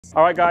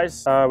All right,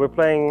 guys, we're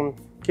playing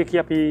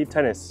Keepy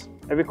tennis.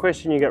 Every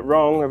question you get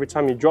wrong, every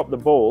time you drop the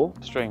ball,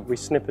 we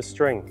snip a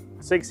string.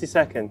 60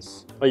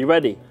 seconds. Are you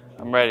ready?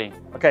 I'm ready.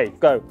 Okay,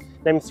 go.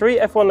 Name 3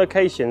 F1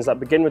 locations that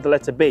begin with the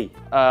letter B.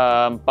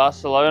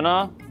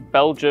 Barcelona,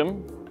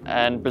 Belgium,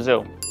 and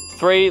Brazil.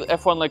 3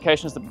 F1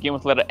 locations that begin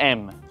with the letter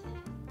M.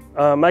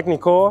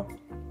 Magny-Cours,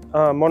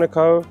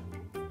 Monaco,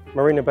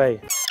 Marina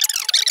Bay.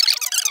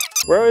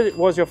 Where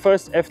was your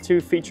first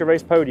F2 feature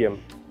race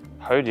podium?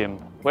 Podium?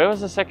 Where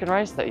was the second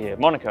race that year?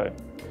 Monaco.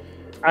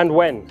 And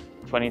when?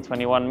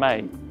 2021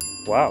 May.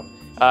 Wow.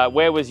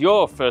 Where was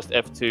your first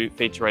F2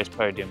 feature race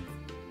podium?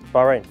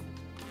 Bahrain.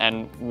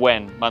 And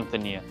when? Month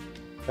and year?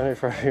 January,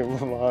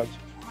 February, March.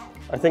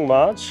 I think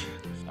March.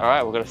 All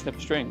right, we're gonna snip a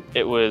string.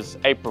 It was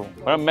April.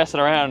 We're not messing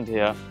around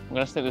here. I'm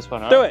gonna snip this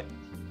one. Do it.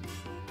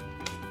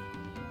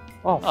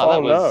 Oh,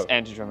 that was no.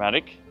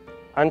 anti-dramatic.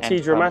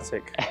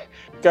 Anti-dramatic.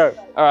 Go.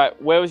 All right,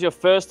 where was your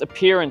first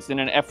appearance in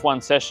an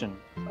F1 session?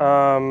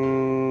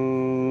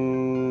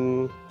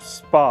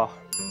 Spa.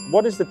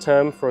 What is the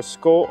term for a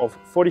score of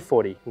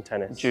 40-40 in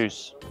tennis?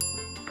 Juice.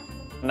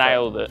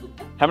 Nailed it.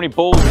 How many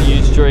balls were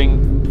used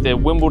during the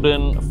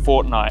Wimbledon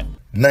fortnight?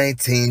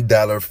 $19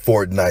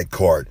 Fortnite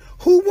card.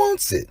 Who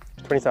wants it?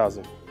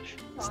 20,000.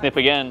 Snip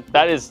again.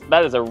 That is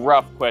a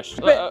rough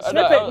question. Snip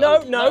it.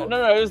 No.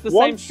 It was the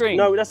same string.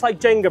 No, that's like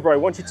Jenga, bro.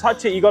 Once you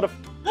touch it, you gotta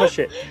push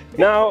it.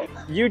 Now,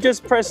 you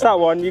just press that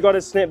one, you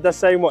gotta snip the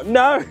same one.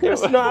 No,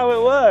 that's not how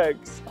it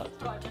works.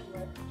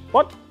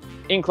 What?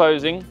 In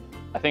closing,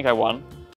 I think I won.